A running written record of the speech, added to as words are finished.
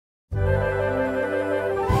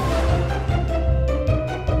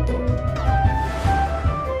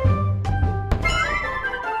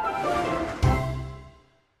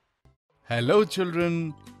Hello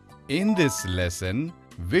children, in this lesson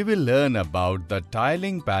we will learn about the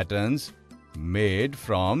tiling patterns made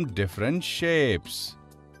from different shapes.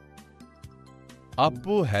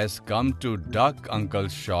 Appu has come to Duck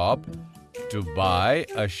Uncle's shop to buy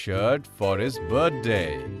a shirt for his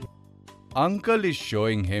birthday. Uncle is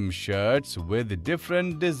showing him shirts with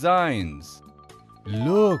different designs.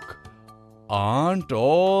 Look, aren't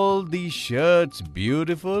all these shirts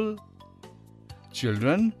beautiful?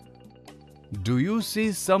 Children, do you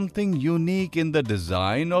see something unique in the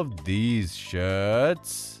design of these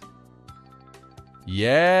shirts?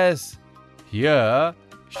 Yes, here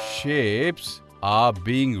shapes are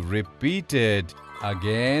being repeated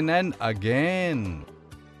again and again.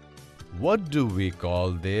 What do we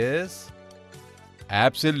call this?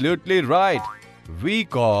 Absolutely right. We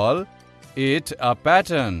call it a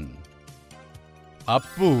pattern.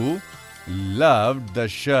 Appu loved the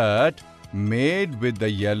shirt made with the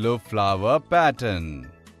yellow flower pattern.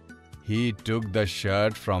 He took the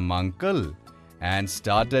shirt from Uncle and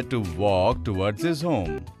started to walk towards his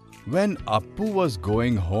home. When Appu was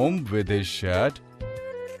going home with his shirt,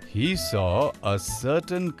 he saw a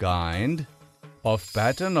certain kind of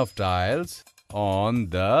pattern of tiles on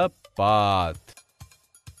the path.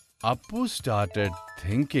 Appu started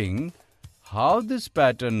thinking how this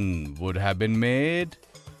pattern would have been made.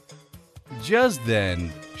 Just then,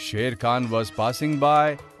 Sher Khan was passing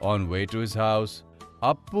by on way to his house.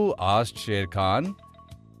 Appu asked Sher Khan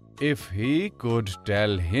if he could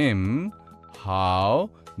tell him how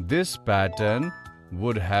this pattern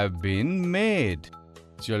would have been made.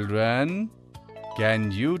 Children, can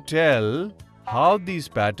you tell how these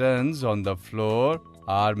patterns on the floor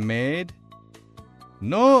are made?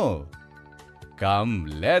 No. Come,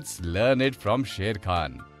 let's learn it from Sher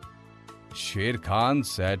Khan. Sher Khan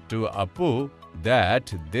said to Appu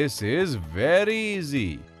that this is very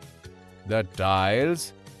easy. The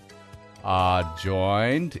tiles are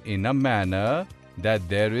joined in a manner that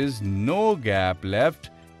there is no gap left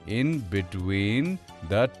in between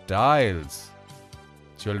the tiles.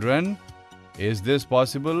 Children, is this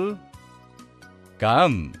possible?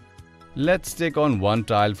 Come, let's take on one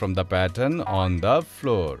tile from the pattern on the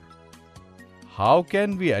floor. How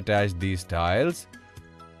can we attach these tiles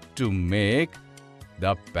to make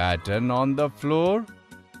the pattern on the floor?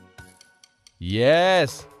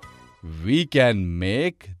 Yes, we can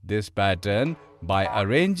make this pattern by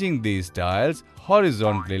arranging these tiles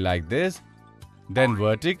horizontally like this, then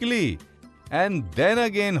vertically, and then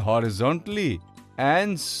again horizontally,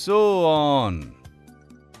 and so on.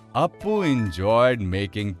 Appu enjoyed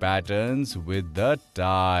making patterns with the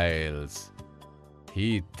tiles.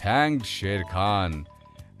 He thanked Sher Khan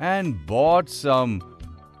and bought some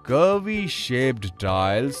curvy shaped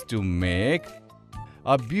tiles to make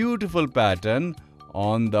a beautiful pattern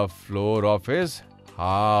on the floor of his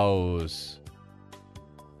house.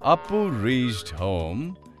 Appu reached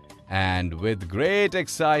home and with great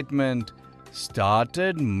excitement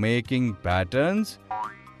started making patterns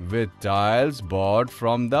with tiles bought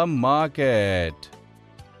from the market.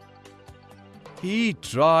 He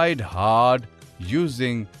tried hard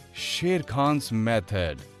using Sher Khan's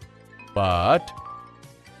method, but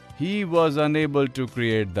he was unable to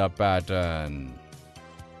create the pattern.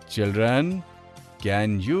 Children,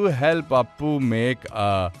 can you help Appu make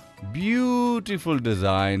a beautiful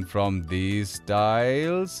design from these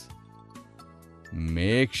tiles?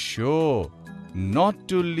 Make sure not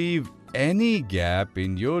to leave any gap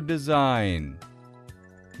in your design.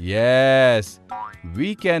 Yes,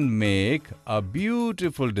 we can make a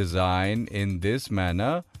beautiful design in this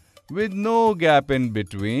manner with no gap in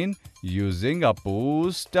between using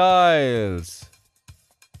Appu's tiles.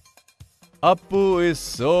 Appu is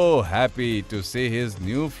so happy to see his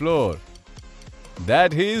new floor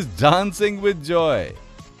that he is dancing with joy.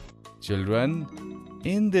 Children,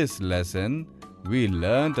 in this lesson, we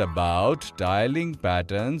learnt about tiling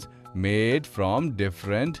patterns made from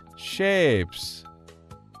different shapes.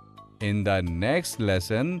 In the next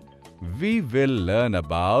lesson, we will learn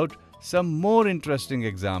about some more interesting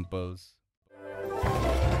examples.